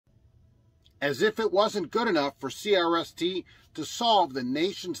As if it wasn't good enough for CRST to solve the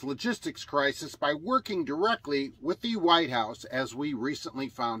nation's logistics crisis by working directly with the White House, as we recently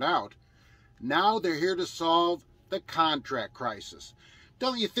found out, now they're here to solve the contract crisis.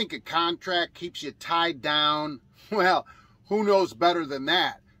 Don't you think a contract keeps you tied down? Well, who knows better than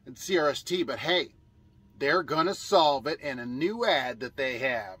that than CRST, but hey, they're gonna solve it in a new ad that they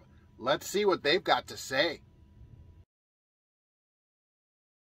have. Let's see what they've got to say.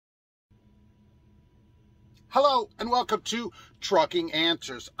 Hello and welcome to Trucking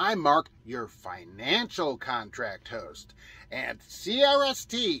Answers. I'm Mark, your financial contract host. And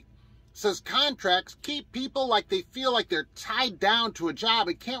CRST says contracts keep people like they feel like they're tied down to a job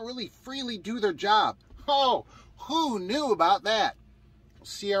and can't really freely do their job. Oh, who knew about that? Well,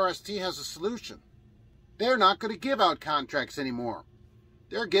 CRST has a solution. They're not going to give out contracts anymore.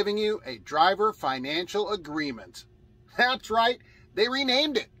 They're giving you a driver financial agreement. That's right, they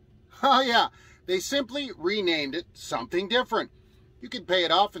renamed it. Oh yeah. They simply renamed it something different. You can pay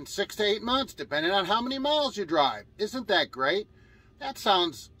it off in 6 to 8 months, depending on how many miles you drive. Isn't that great? That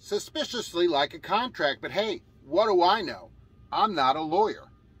sounds suspiciously like a contract, but hey, what do I know? I'm not a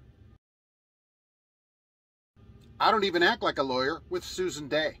lawyer. I don't even act like a lawyer with Susan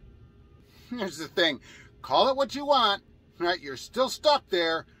Day. Here's the thing. Call it what you want, right? You're still stuck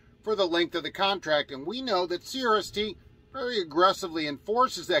there for the length of the contract, and we know that CRST very aggressively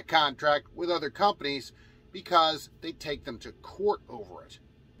enforces that contract with other companies because they take them to court over it.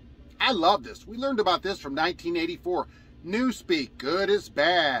 I love this. We learned about this from 1984. Newspeak, good is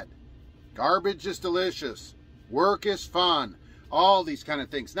bad. Garbage is delicious. Work is fun. All these kind of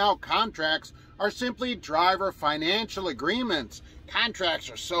things. Now contracts are simply driver financial agreements. Contracts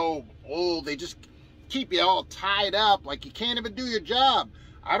are so old, they just keep you all tied up like you can't even do your job.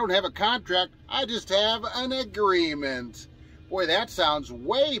 I don't have a contract, I just have an agreement. Boy, that sounds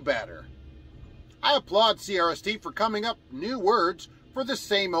way better. I applaud CRST for coming up with new words for the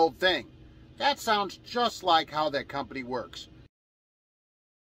same old thing. That sounds just like how that company works.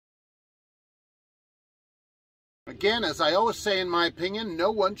 Again, as I always say in my opinion,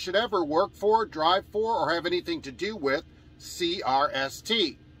 no one should ever work for, drive for, or have anything to do with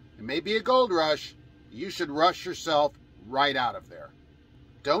CRST. It may be a gold rush. You should rush yourself right out of there.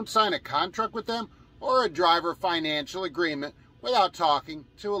 Don't sign a contract with them or a driver financial agreement without talking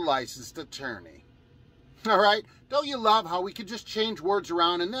to a licensed attorney. All right? Don't you love how we can just change words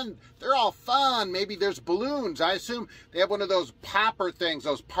around and then they're all fun? Maybe there's balloons. I assume they have one of those popper things,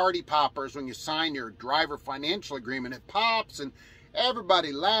 those party poppers when you sign your driver financial agreement. It pops and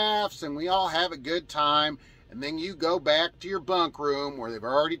everybody laughs and we all have a good time. And then you go back to your bunk room where they've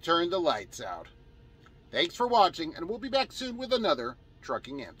already turned the lights out. Thanks for watching, and we'll be back soon with another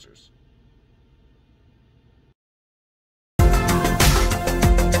Trucking Answers.